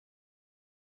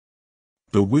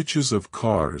The Witches of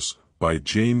Cars, by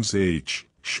James H.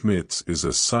 Schmitz, is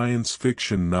a science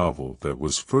fiction novel that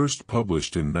was first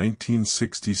published in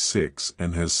 1966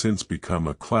 and has since become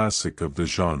a classic of the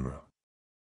genre.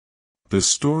 The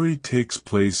story takes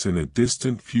place in a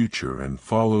distant future and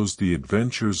follows the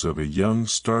adventures of a young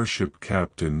starship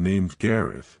captain named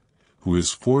Gareth, who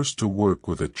is forced to work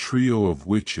with a trio of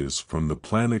witches from the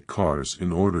planet Cars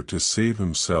in order to save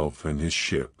himself and his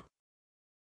ship.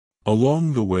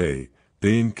 Along the way,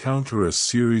 they encounter a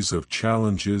series of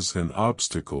challenges and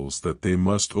obstacles that they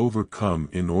must overcome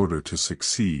in order to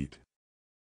succeed.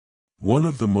 One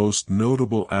of the most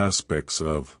notable aspects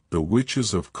of The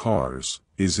Witches of Cars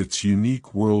is its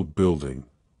unique world building,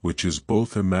 which is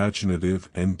both imaginative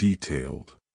and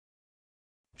detailed.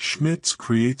 Schmitz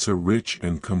creates a rich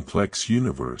and complex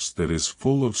universe that is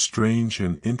full of strange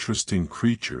and interesting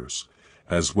creatures,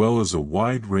 as well as a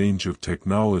wide range of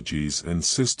technologies and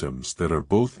systems that are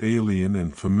both alien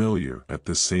and familiar at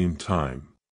the same time.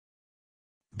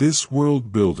 This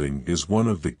world building is one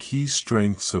of the key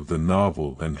strengths of the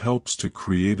novel and helps to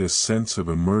create a sense of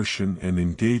immersion and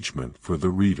engagement for the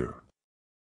reader.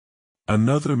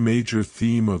 Another major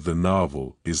theme of the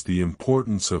novel is the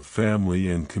importance of family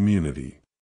and community.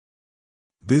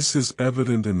 This is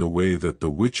evident in the way that the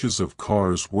Witches of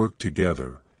Cars work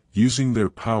together, using their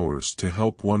powers to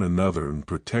help one another and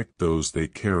protect those they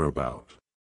care about.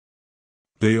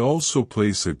 They also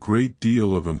place a great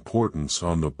deal of importance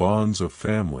on the bonds of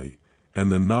family, and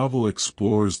the novel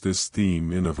explores this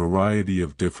theme in a variety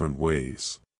of different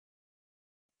ways.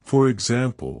 For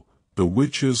example, the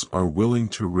witches are willing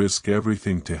to risk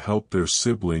everything to help their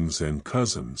siblings and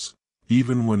cousins,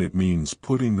 even when it means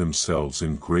putting themselves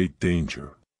in great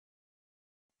danger.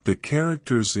 The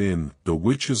characters in The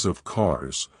Witches of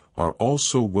Cars are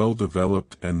also well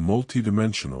developed and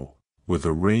multidimensional, with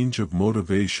a range of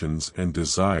motivations and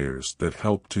desires that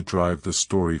help to drive the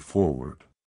story forward.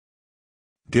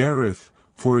 Gareth,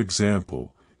 for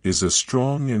example, is a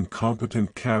strong and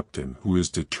competent captain who is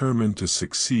determined to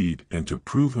succeed and to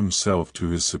prove himself to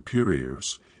his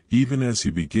superiors, even as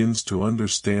he begins to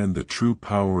understand the true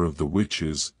power of the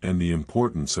witches and the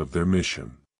importance of their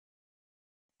mission.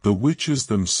 The witches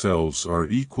themselves are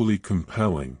equally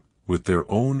compelling, with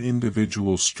their own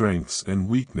individual strengths and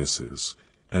weaknesses,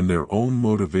 and their own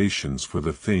motivations for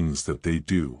the things that they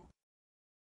do.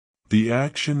 The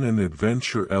action and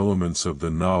adventure elements of the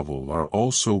novel are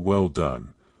also well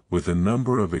done, with a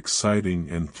number of exciting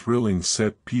and thrilling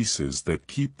set pieces that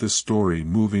keep the story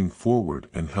moving forward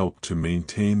and help to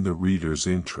maintain the reader's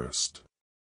interest.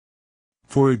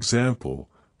 For example,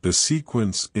 the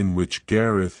sequence in which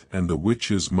Gareth and the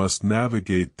witches must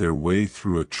navigate their way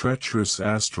through a treacherous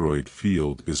asteroid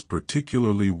field is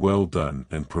particularly well done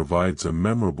and provides a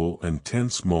memorable and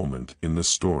tense moment in the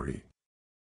story.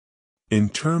 In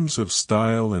terms of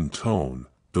style and tone,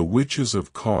 The Witches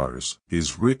of Cars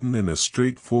is written in a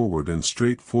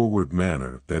straightforward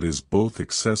manner that is both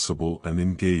accessible and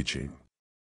engaging.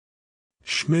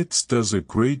 Schmitz does a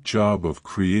great job of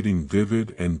creating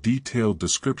vivid and detailed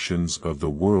descriptions of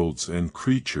the worlds and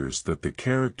creatures that the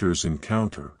characters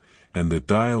encounter, and the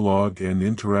dialogue and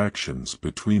interactions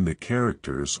between the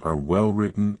characters are well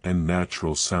written and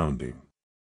natural sounding.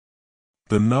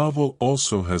 The novel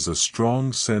also has a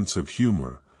strong sense of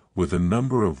humor, with a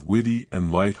number of witty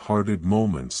and lighthearted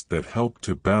moments that help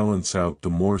to balance out the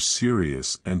more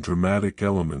serious and dramatic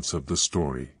elements of the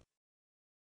story.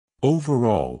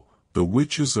 Overall, The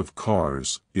Witches of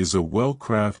Cars is a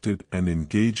well-crafted and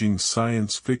engaging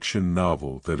science fiction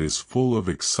novel that is full of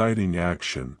exciting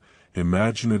action,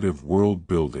 imaginative world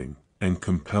building, and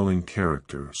compelling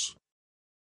characters.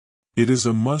 It is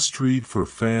a must-read for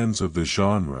fans of the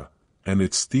genre, and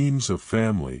its themes of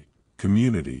family,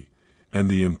 community, and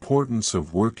the importance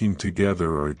of working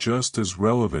together are just as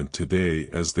relevant today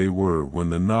as they were when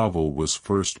the novel was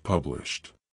first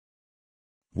published.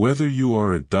 Whether you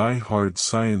are a die-hard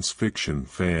science fiction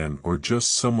fan or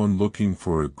just someone looking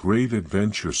for a great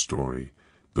adventure story,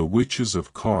 The Witches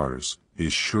of Cars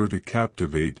is sure to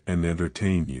captivate and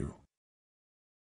entertain you.